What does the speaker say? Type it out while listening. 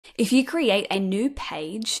If you create a new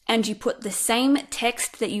page and you put the same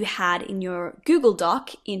text that you had in your Google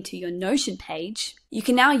Doc into your Notion page, you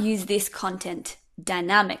can now use this content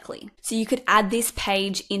dynamically. So you could add this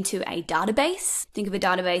page into a database. Think of a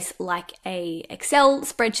database like a Excel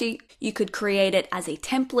spreadsheet. You could create it as a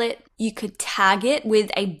template. You could tag it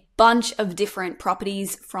with a bunch of different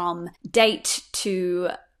properties from date to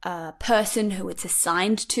person who it's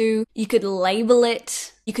assigned to. You could label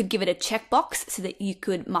it. You could give it a checkbox so that you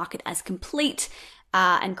could mark it as complete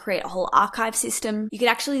and create a whole archive system. You could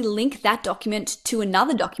actually link that document to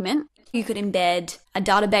another document. You could embed a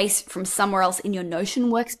database from somewhere else in your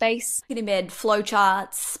Notion workspace. You could embed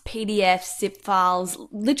flowcharts, PDFs, zip files,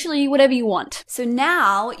 literally whatever you want. So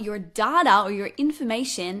now your data or your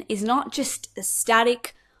information is not just a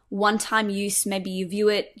static one-time use, maybe you view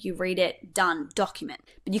it, you read it, done, document.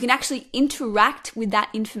 But you can actually interact with that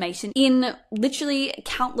information in literally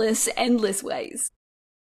countless, endless ways.